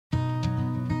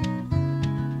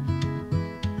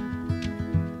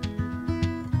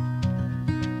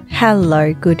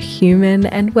Hello, good human,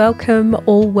 and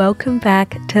welcome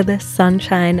back to the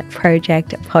Sunshine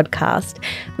Project podcast.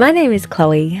 My name is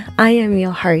Chloe. I am your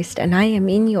host, and I am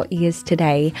in your ears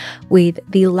today with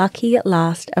the lucky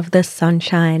last of the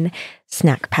Sunshine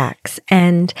snack packs.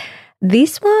 And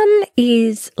this one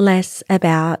is less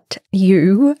about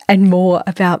you and more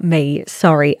about me.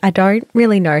 Sorry, I don't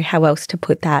really know how else to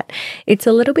put that. It's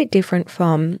a little bit different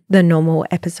from the normal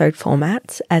episode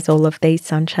formats, as all of these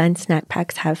Sunshine snack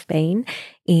packs have been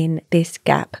in this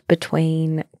gap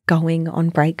between going on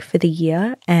break for the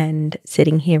year and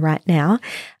sitting here right now.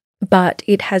 But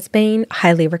it has been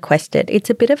highly requested. It's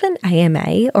a bit of an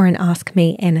AMA or an Ask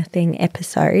Me Anything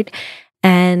episode.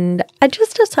 And I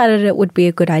just decided it would be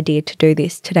a good idea to do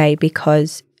this today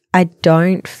because I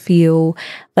don't feel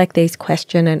like these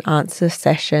question and answer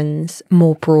sessions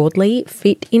more broadly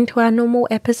fit into our normal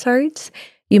episodes.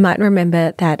 You might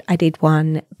remember that I did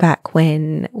one back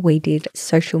when we did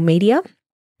social media,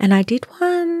 and I've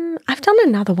done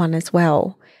another one as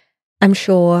well. I'm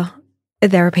sure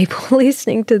there are people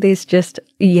listening to this just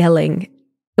yelling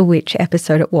which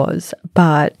episode it was,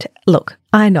 but look,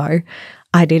 I know.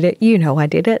 I did it, you know I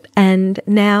did it, and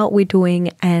now we're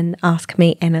doing an Ask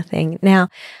Me Anything. Now,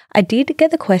 I did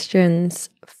get the questions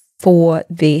for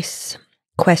this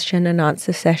question and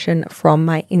answer session from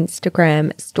my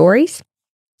Instagram stories.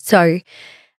 So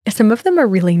some of them are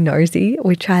really nosy,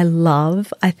 which I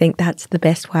love. I think that's the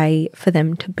best way for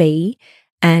them to be.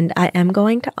 And I am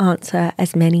going to answer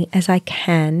as many as I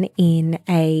can in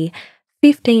a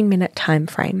 15-minute time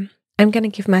frame. I'm going to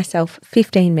give myself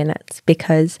 15 minutes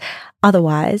because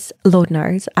otherwise, Lord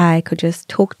knows, I could just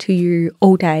talk to you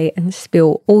all day and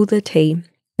spill all the tea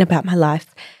about my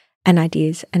life and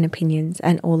ideas and opinions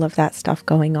and all of that stuff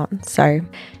going on. So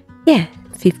yeah,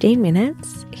 15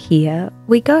 minutes, here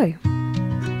we go.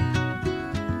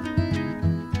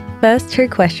 First two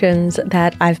questions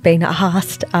that I've been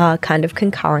asked are kind of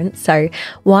concurrent. So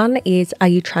one is, are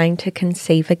you trying to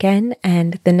conceive again?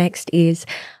 And the next is,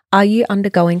 are you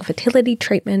undergoing fertility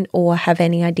treatment or have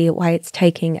any idea why it's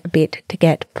taking a bit to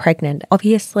get pregnant?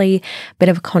 Obviously, a bit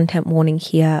of a content warning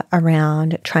here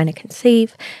around trying to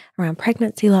conceive, around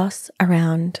pregnancy loss,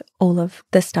 around all of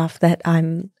the stuff that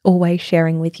I'm always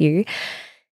sharing with you.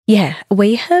 Yeah,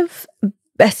 we have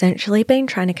essentially been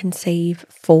trying to conceive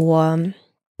for,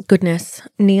 goodness,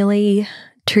 nearly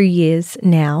 2 years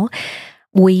now.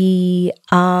 We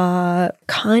are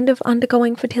kind of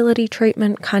undergoing fertility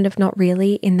treatment, kind of not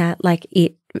really, in that like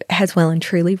it has well and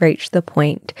truly reached the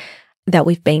point that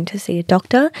we've been to see a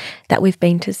doctor, that we've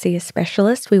been to see a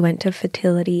specialist. We went to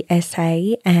Fertility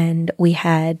SA and we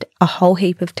had a whole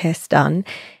heap of tests done.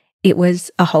 It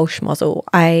was a whole schmozzle.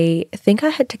 I think I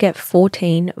had to get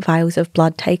 14 vials of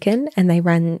blood taken and they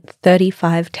ran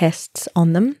 35 tests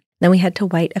on them. Then we had to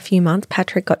wait a few months.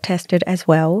 Patrick got tested as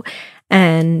well.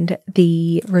 And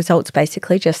the results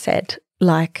basically just said,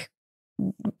 like,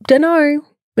 dunno,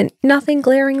 but nothing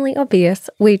glaringly obvious,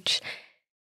 which,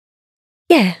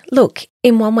 yeah, look,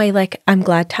 in one way, like, I'm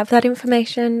glad to have that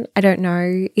information. I don't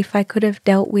know if I could have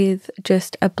dealt with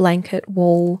just a blanket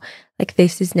wall, like,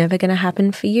 this is never going to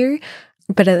happen for you.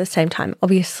 But at the same time,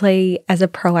 obviously, as a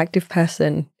proactive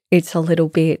person, it's a little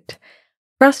bit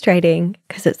frustrating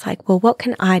because it's like, well, what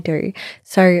can I do?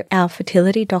 So our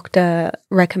fertility doctor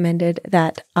recommended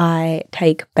that I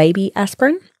take baby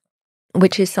aspirin,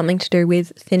 which is something to do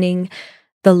with thinning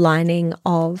the lining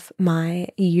of my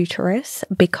uterus,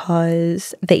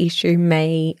 because the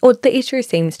issue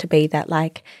seems to be that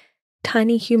like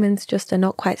tiny humans just are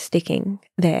not quite sticking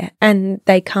there, and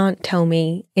they can't tell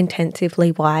me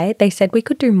intensively why. They said we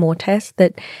could do more tests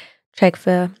that check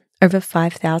for over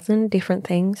 5,000 different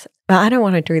things. But I don't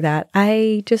want to do that.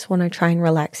 I just want to try and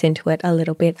relax into it a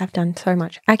little bit. I've done so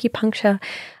much acupuncture.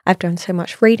 I've done so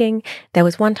much reading. There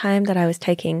was one time that I was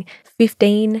taking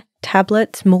 15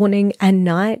 tablets morning and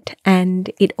night,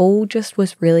 and it all just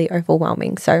was really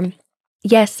overwhelming. So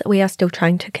yes, we are still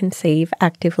trying to conceive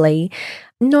actively.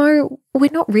 No, we're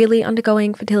not really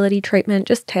undergoing fertility treatment,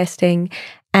 just testing.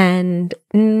 And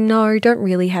no, don't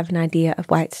really have an idea of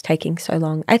why it's taking so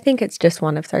long. I think it's just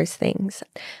one of those things.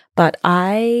 But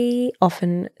I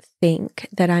often think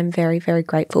that I'm very, very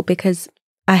grateful because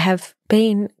I have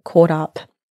been caught up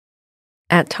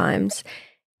at times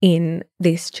in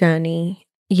this journey.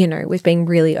 You know, we've been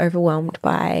really overwhelmed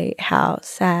by how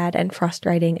sad and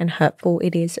frustrating and hurtful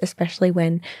it is, especially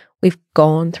when we've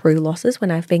gone through losses,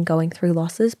 when I've been going through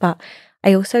losses. But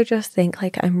I also just think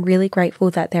like I'm really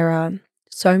grateful that there are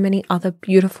so many other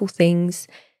beautiful things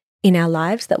in our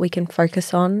lives that we can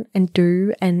focus on and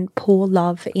do and pour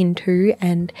love into.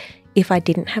 And if I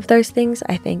didn't have those things,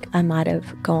 I think I might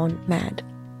have gone mad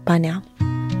by now.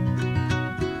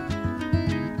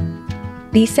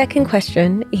 The second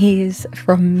question is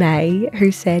from May,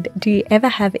 who said, do you ever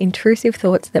have intrusive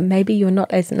thoughts that maybe you're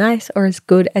not as nice or as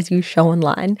good as you show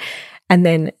online? And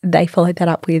then they followed that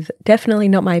up with, definitely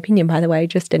not my opinion, by the way,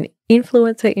 just an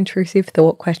influencer intrusive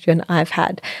thought question I've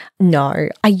had. No,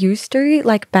 I used to,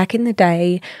 like back in the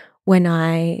day when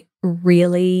I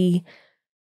really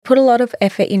put a lot of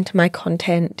effort into my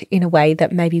content in a way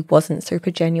that maybe wasn't super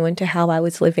genuine to how I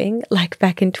was living, like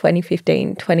back in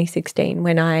 2015, 2016,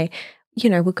 when I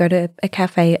would go to a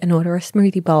cafe and order a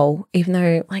smoothie bowl, even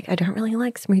though like I don't really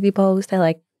like smoothie bowls. They're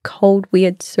like cold,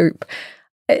 weird soup.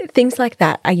 Things like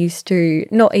that. I used to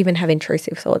not even have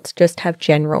intrusive thoughts, just have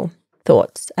general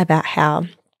thoughts about how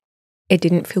it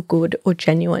didn't feel good or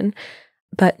genuine.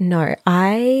 But no,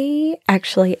 I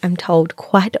actually am told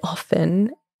quite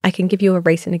often, I can give you a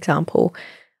recent example.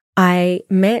 I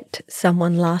met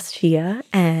someone last year,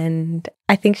 and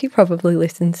I think she probably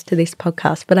listens to this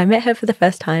podcast, but I met her for the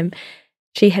first time.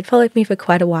 She had followed me for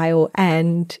quite a while,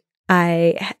 and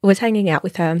I was hanging out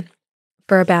with her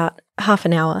for about half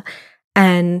an hour.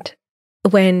 And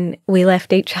when we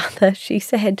left each other, she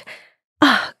said,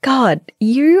 "Oh, God,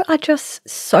 you are just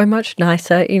so much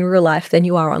nicer in real life than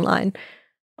you are online."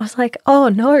 I was like, oh,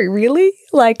 no, really?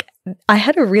 Like, I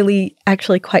had a really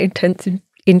actually quite intense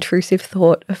intrusive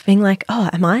thought of being like, oh,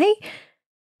 am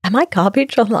I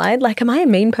garbage online? Like, am I a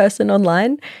mean person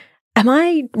online? Am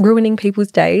I ruining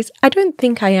people's days? I don't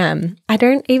think I am. I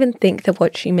don't even think that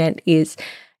what she meant is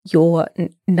you're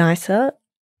nicer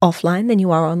offline than you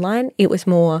are online. It was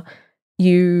more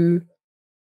you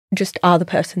just are the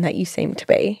person that you seem to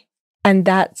be. And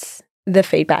that's the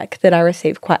feedback that I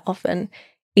receive quite often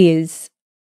is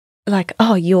like,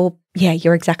 oh, you're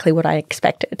exactly what I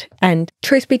expected. And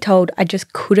truth be told, I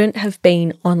just couldn't have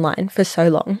been online for so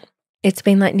long. It's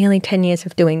been like nearly 10 years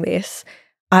of doing this.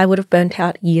 I would have burnt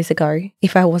out years ago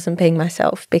if I wasn't being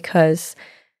myself, because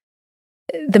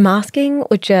the masking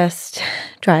would just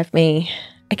drive me,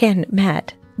 again,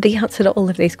 mad. The answer to all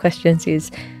of these questions is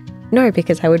no,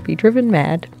 because I would be driven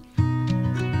mad.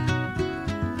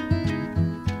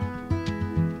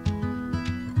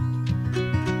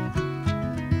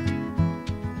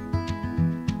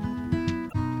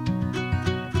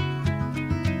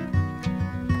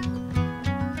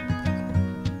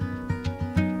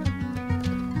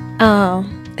 Oh,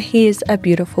 here's a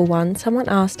beautiful one. Someone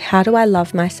asked, how do I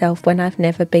love myself when I've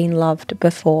never been loved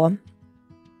before?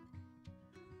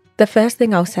 The first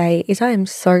thing I'll say is I am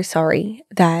so sorry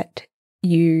that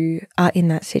you are in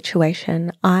that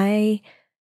situation. I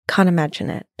can't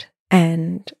imagine it.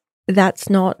 And that's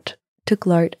not to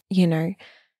gloat, The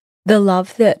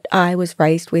love that I was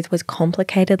raised with was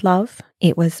complicated love.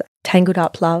 It was tangled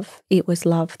up love. It was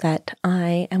love that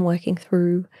I am working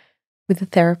through with a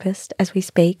therapist as we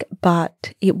speak,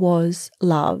 but it was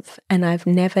love. And I've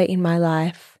never in my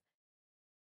life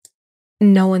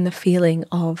known the feeling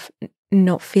of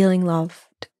not feeling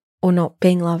loved or not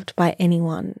being loved by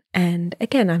anyone. And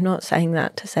again, I'm not saying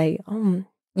that to say, can't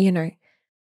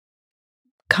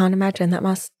imagine that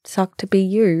must suck to be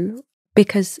you,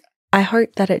 because I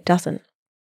hope that it doesn't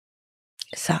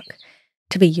suck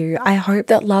to be you. I hope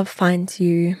that love finds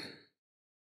you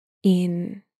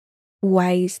in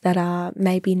ways that are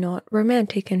maybe not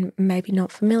romantic and maybe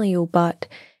not familial, but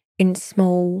in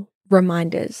small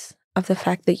reminders of the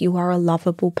fact that you are a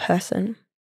lovable person.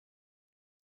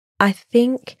 I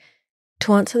think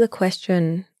to answer the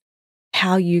question,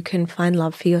 how you can find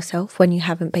love for yourself when you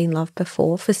haven't been loved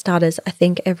before, for starters, I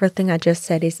think everything I just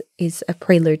said is a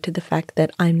prelude to the fact that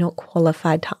I'm not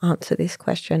qualified to answer this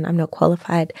question. I'm not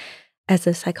qualified as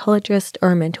a psychologist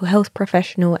or a mental health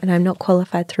professional, and I'm not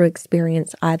qualified through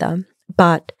experience either.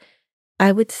 But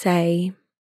I would say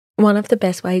one of the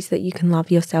best ways that you can love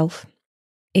yourself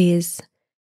is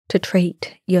to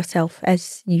treat yourself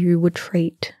as you would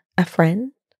treat a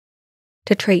friend,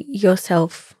 to treat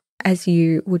yourself as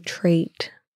you would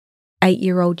treat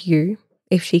 8-year-old you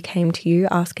if she came to you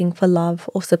asking for love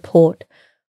or support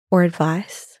or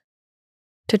advice,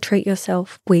 to treat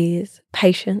yourself with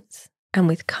patience and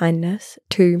with kindness,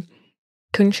 to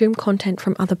consume content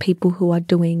from other people who are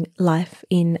doing life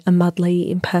in a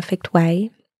muddly, imperfect way,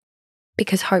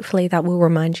 because hopefully that will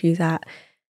remind you that,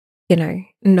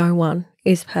 no one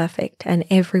is perfect and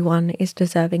everyone is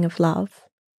deserving of love.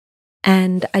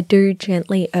 And I do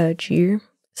gently urge you,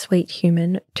 sweet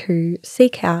human, to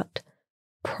seek out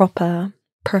proper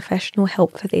professional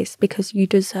help for this, because you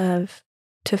deserve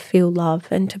to feel love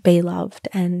and to be loved,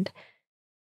 and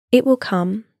it will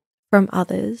come from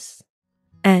others.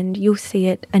 And you'll see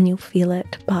it and you'll feel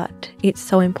it, but it's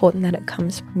so important that it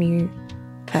comes from you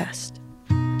first.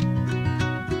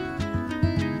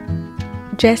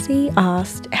 Jessie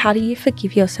asked, how do you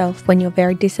forgive yourself when you're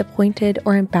very disappointed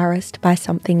or embarrassed by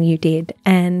something you did?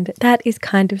 And that is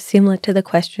kind of similar to the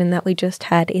question that we just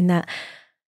had, in that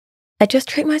I just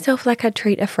treat myself like I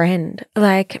treat a friend.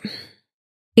 Like,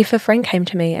 if a friend came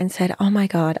to me and said, oh my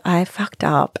God, I fucked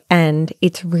up and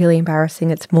it's really embarrassing,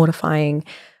 it's mortifying,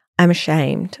 I'm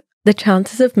ashamed, the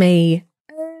chances of me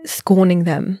scorning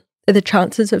them, the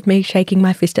chances of me shaking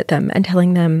my fist at them and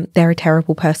telling them they're a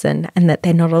terrible person and that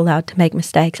they're not allowed to make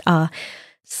mistakes are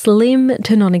slim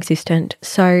to non-existent.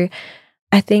 So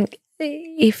I think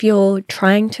if you're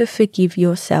trying to forgive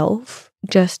yourself,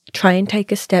 just try and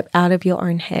take a step out of your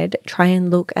own head, try and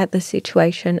look at the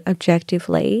situation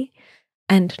objectively,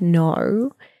 and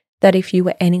know that if you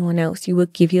were anyone else, you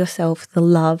would give yourself the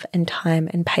love and time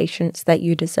and patience that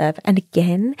you deserve. And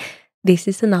again, this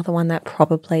is another one that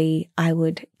probably I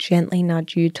would gently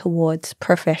nudge you towards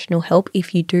professional help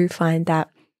if you do find that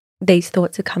these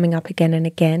thoughts are coming up again and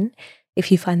again.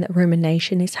 If you find that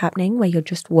rumination is happening, where you're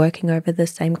just working over the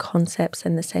same concepts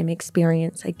and the same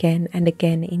experience again and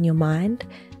again in your mind,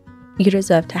 you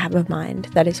deserve to have a mind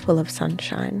that is full of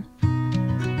sunshine.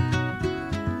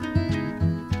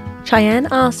 Cheyenne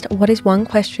asked, what is one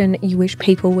question you wish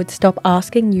people would stop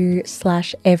asking you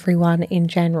 / everyone in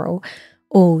general?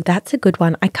 Oh, that's a good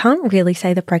one. I can't really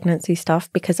say the pregnancy stuff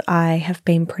because I have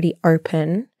been pretty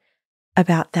open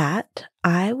about that.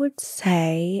 I would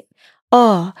say,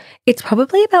 it's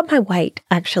probably about my weight,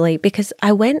 actually, because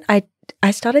I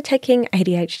started taking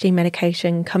ADHD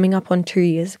medication coming up on 2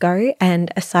 years ago, and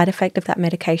a side effect of that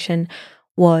medication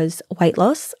was weight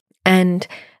loss. And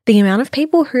the amount of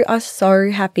people who are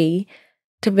so happy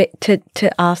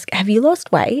to ask, have you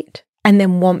lost weight? And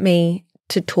then want me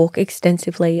to talk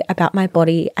extensively about my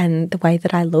body and the way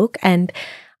that I look. And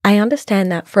I understand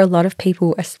that for a lot of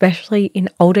people, especially in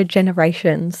older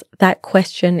generations, that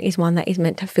question is one that is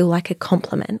meant to feel like a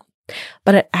compliment.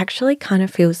 But it actually kind of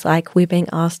feels like we're being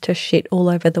asked to shit all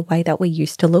over the way that we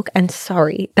used to look. And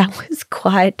sorry, that was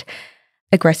quite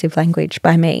aggressive language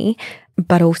by me,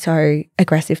 but also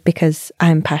aggressive because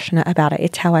I'm passionate about it.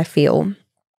 It's how I feel.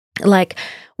 Like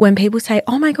when people say,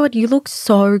 oh my God, you look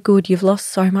so good, you've lost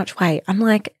so much weight. I'm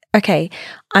like, okay,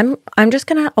 I'm just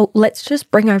gonna, let's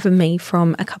just bring over me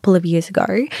from a couple of years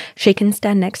ago. She can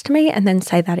stand next to me and then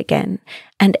say that again.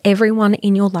 And everyone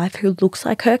in your life who looks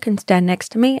like her can stand next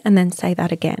to me and then say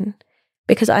that again.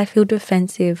 Because I feel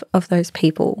defensive of those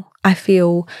people. I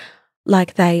feel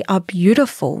like they are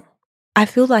beautiful. I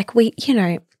feel like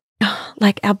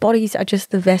like our bodies are just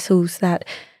the vessels that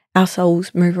our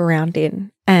souls move around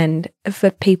in. And for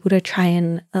people to try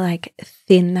and like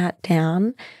thin that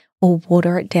down or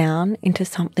water it down into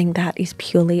something that is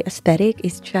purely aesthetic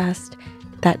is just,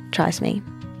 that drives me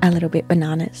a little bit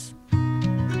bananas.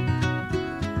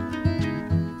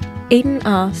 Eden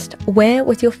asked, where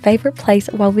was your favourite place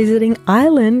while visiting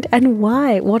Ireland and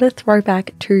why? What a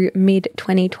throwback to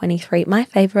mid-2023. My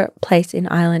favourite place in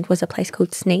Ireland was a place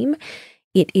called Sneem.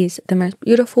 It is the most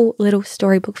beautiful little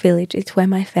storybook village. It's where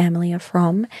my family are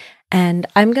from. And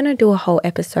I'm going to do a whole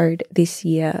episode this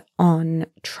year on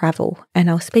travel. And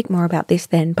I'll speak more about this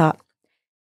then. But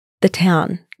the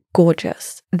town,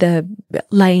 gorgeous. The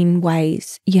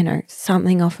laneways,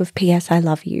 something off of P.S. I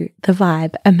Love You. The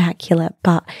vibe, immaculate.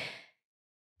 But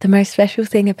the most special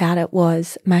thing about it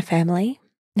was my family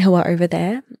who are over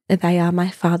there. They are my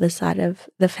father's side of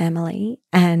the family.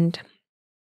 And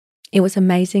it was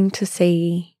amazing to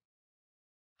see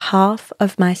half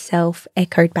of myself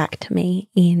echoed back to me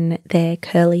in their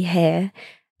curly hair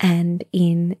and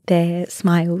in their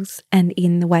smiles and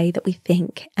in the way that we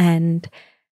think. And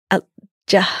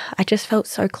I just felt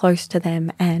so close to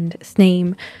them, and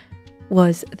Sneem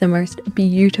was the most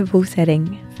beautiful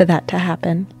setting for that to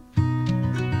happen.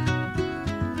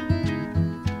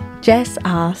 Jess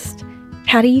asked,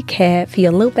 how do you care for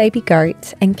your little baby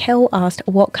goats? And Kel asked,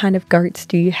 what kind of goats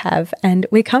do you have? And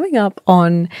we're coming up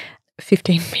on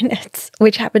 15 minutes,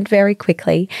 which happened very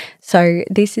quickly. So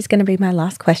this is going to be my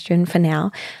last question for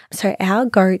now. So our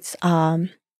goats are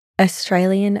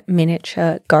Australian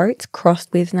miniature goats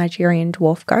crossed with Nigerian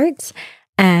dwarf goats.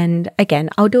 And again,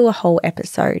 I'll do a whole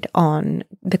episode on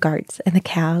the goats and the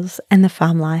cows and the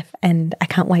farm life, and I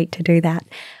can't wait to do that.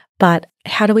 But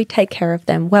how do we take care of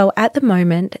them? Well, at the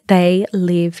moment, they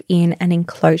live in an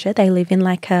enclosure. They live in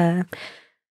like a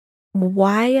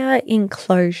wire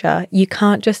enclosure. You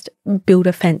can't just build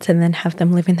a fence and then have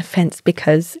them live in the fence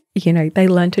because, they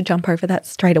learn to jump over that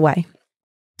straight away.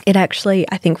 It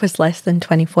actually, I think, was less than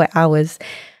 24 hours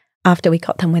after we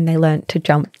got them when they learned to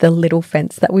jump the little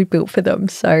fence that we built for them.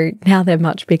 So now they're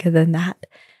much bigger than that.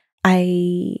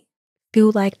 I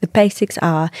feel like the basics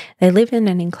are they live in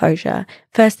an enclosure.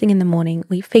 First thing in the morning,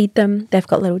 we feed them. They've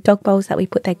got little dog bowls that we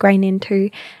put their grain into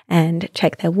and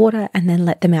check their water and then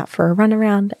let them out for a run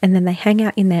around. And then they hang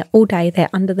out in there all day. They're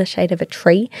under the shade of a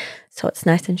tree, so it's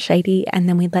nice and shady. And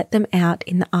then we let them out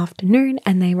in the afternoon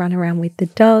and they run around with the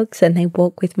dogs and they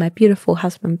walk with my beautiful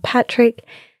husband, Patrick,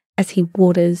 as he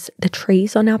waters the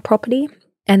trees on our property.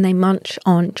 And they munch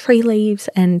on tree leaves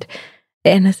and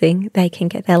anything they can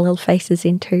get their little faces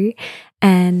into.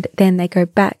 And then they go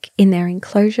back in their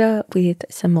enclosure with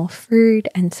some more food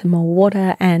and some more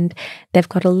water. And they've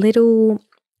got a little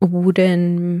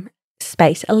wooden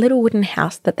space, a little wooden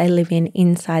house that they live in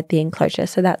inside the enclosure.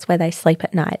 So that's where they sleep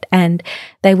at night. And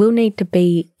they will need to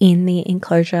be in the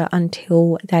enclosure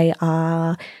until they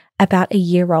are about a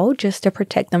year old, just to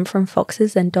protect them from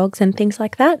foxes and dogs and things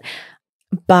like that.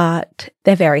 But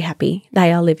they're very happy.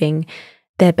 They are living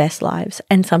their best lives.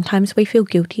 And sometimes we feel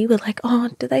guilty. We're like, oh,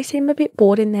 do they seem a bit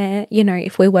bored in there? You know,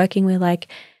 if we're working, we're like,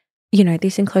 you know,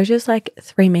 this enclosure is like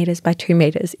 3 meters by 2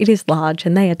 meters. It is large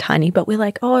and they are tiny, but we're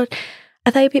like, oh,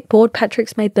 are they a bit bored?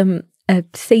 Patrick's made them a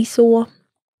seesaw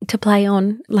to play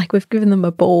on. Like, we've given them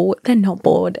a ball. They're not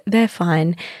bored. They're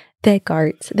fine. They're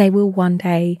goats. They will one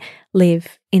day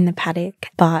live in the paddock,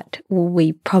 but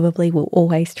we probably will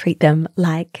always treat them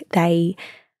like they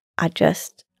are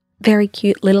just very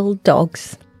cute little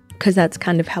dogs, because that's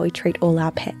kind of how we treat all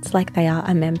our pets, like they are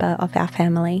a member of our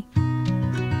family.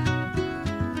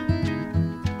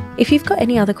 If you've got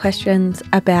any other questions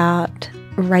about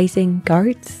raising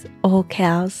goats or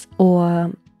cows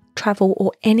or travel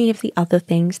or any of the other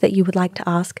things that you would like to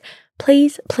ask,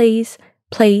 please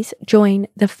join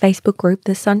the Facebook group,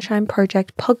 the Sunshine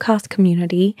Project podcast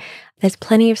community. There's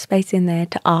plenty of space in there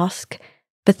to ask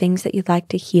for things that you'd like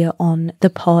to hear on the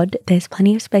pod. There's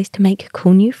plenty of space to make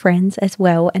cool new friends as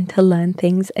well and to learn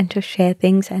things and to share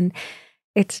things, and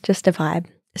it's just a vibe.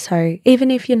 So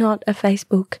even if you're not a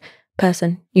Facebook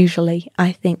person, usually,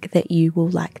 I think that you will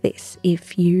like this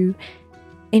if you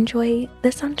enjoy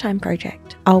the Sunshine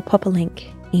Project. I'll pop a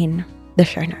link in the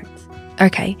show notes.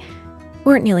 Okay,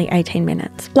 we're at nearly 18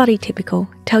 minutes. Bloody typical.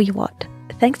 Tell you what,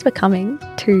 thanks for coming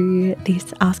to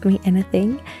this Ask Me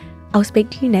Anything. I'll speak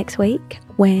to you next week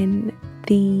when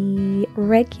the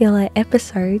regular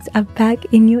episodes are back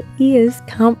in your ears.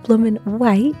 Can't bloomin'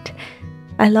 wait.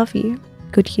 I love you,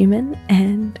 good human,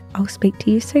 and I'll speak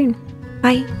to you soon.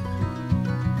 Bye.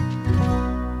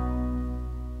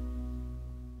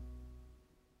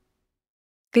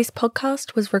 This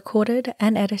podcast was recorded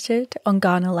and edited on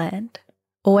Kaurna land.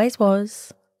 Always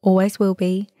was, always will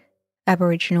be,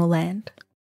 Aboriginal land.